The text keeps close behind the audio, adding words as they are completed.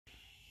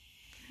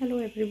Hello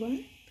everyone,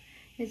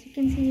 as you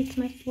can see it's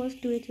my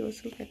first do it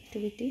yourself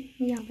activity.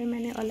 यहाँ पे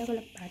मैंने अलग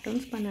अलग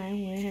पैटर्न्स बनाए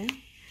हुए हैं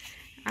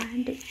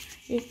एंड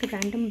एक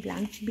रैंडम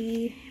ब्लैंक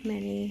भी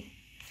मैंने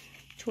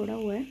छोड़ा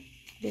हुआ है।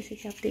 जैसे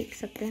कि आप देख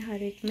सकते हैं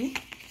हर एक में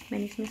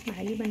मैंने इसमें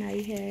स्माइली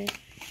बनाई है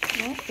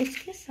और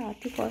उसके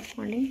साथ ही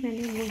कॉरस्पॉन्डिंग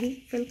मैंने वही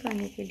फिल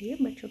करने के लिए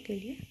बच्चों के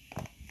लिए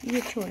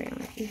ये छोड़े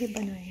हैं, ये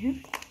बनाए हैं।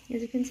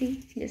 एज यू कैन सी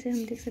जैसे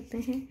हम देख सकते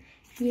हैं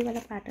ये वाला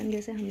पैटर्न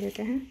जैसे हम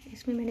लेते हैं,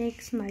 इसमें मैंने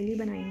एक स्माइली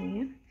बनाई हुई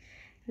है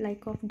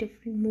लाइक ऑफ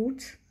डिफरेंट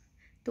मूड्स।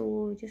 तो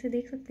जैसे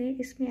देख सकते हैं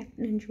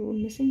इसमें जो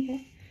मिसिंग है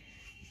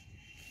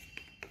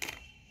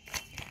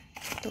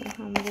तो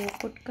हम वो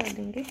पुट कर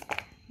देंगे।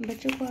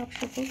 बच्चों को आप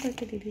शफल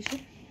करके दे दीजिए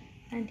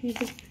एंड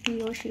ही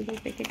और she will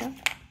pick it up.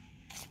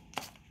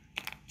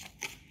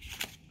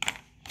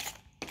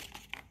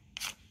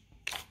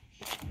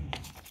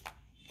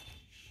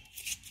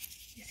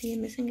 जैसे ये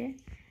मिसिंग है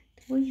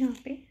तो वो यहाँ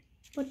पे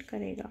पुट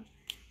करेगा।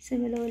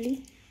 सिमिलरली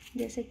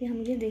जैसे कि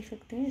हम ये देख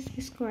सकते हैं इसमें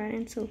स्क्वायर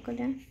एंड सर्कल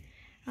है।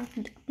 आप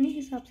अपने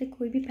हिसाब से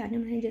कोई भी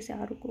पैटर्न बनाए। जैसे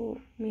आरू को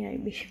मेरा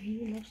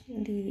बेबी लव्स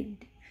दी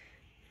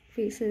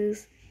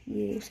फेसेस,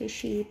 ये उसे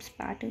शेप्स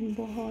पैटर्न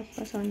बहुत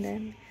पसंद है।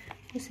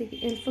 जैसे कि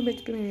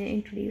अल्फ़ाबेट्स भी मैंने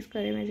इंट्रोड्यूस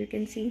करे, एज यू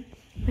कैन सी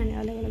मैंने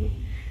अलग अलग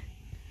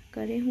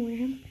करे हुए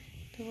हैं।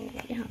 तो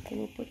यहाँ पे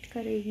वो पुट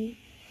करेगी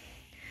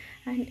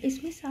एंड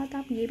इसमें साथ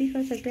आप ये भी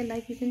कर सकते हैं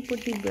like you can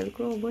put the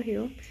Velcro over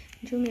here,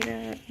 जो मेरा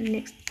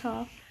नेक्स्ट था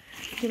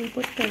जो मैं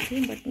पुट करती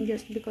हूँ, but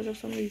just because of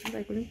some reason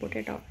I couldn't put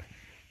it up.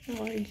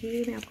 और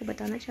ये मैं आपको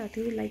बताना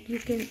चाहती हूँ like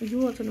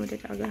you also know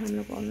that अगर हम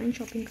लोग ऑनलाइन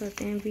शॉपिंग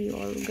करते हैं we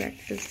all get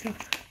this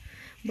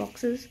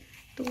boxes,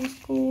 तो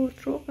उसको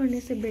थ्रो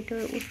करने से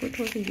बेटर उसको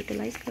थोड़ा सा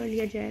यूटिलाइज़ कर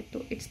लिया जाए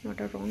तो it's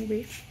not a wrong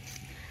way.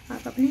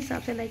 आप अपने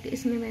हिसाब से लाइक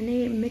इसमें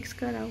मैंने मिक्स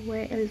करा हुआ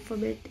है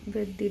अल्फ़ाबेट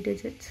विद द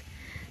डिजिट्स,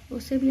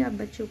 उससे भी आप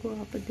बच्चों को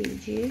आप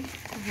दीजिए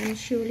and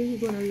surely he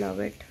gonna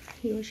love it,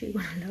 ही और she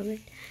gonna love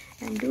it.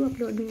 And do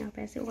upload में आप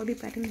ऐसे और भी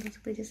पैटर्न बना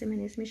सकते हैं। जैसे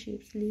मैंने इसमें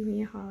शेप्स ली हुई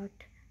हैं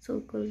heart,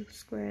 circle,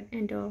 square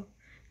and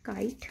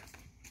kite.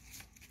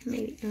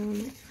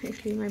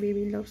 इसलिए my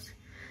baby loves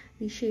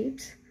the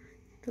shapes,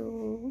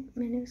 तो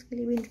मैंने उसके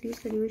लिए भी इंट्रोड्यूस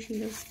करी हुई शी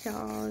लव्स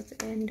स्टार्स।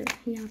 एंड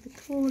यहाँ पे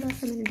थोड़ा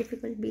सा मैंने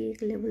डिफ़िकल्ट भी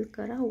एक लेवल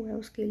करा हुआ है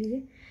उसके लिए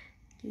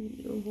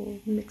कि वो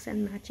मिक्स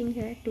एंड मैचिंग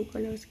है टू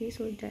कलर्स की,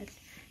 सो दैट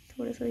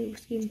थोड़ा सा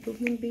उसकी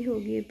इम्प्रूवमेंट भी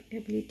होगी,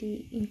 एबिलिटी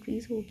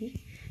इंक्रीज़ होगी।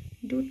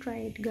 Do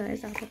try it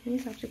guys. आप अपने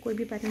हिसाब से कोई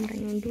भी पैटर्न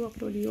बनाइए, do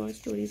upload your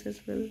stories as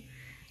well.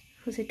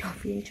 उसे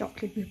टॉफ़ी एंड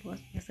चॉकलेट भी बहुत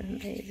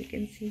पसंद है, एज यू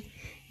कैन सी।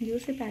 जो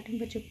से पैटर्न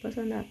बच्चों को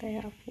पसंद आता है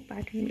आप वो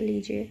पैटर्न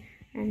लीजिए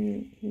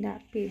and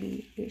that baby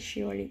is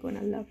surely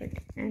gonna love it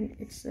and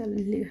it's a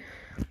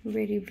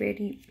very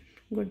very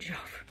good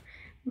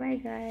job. Bye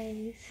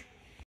guys.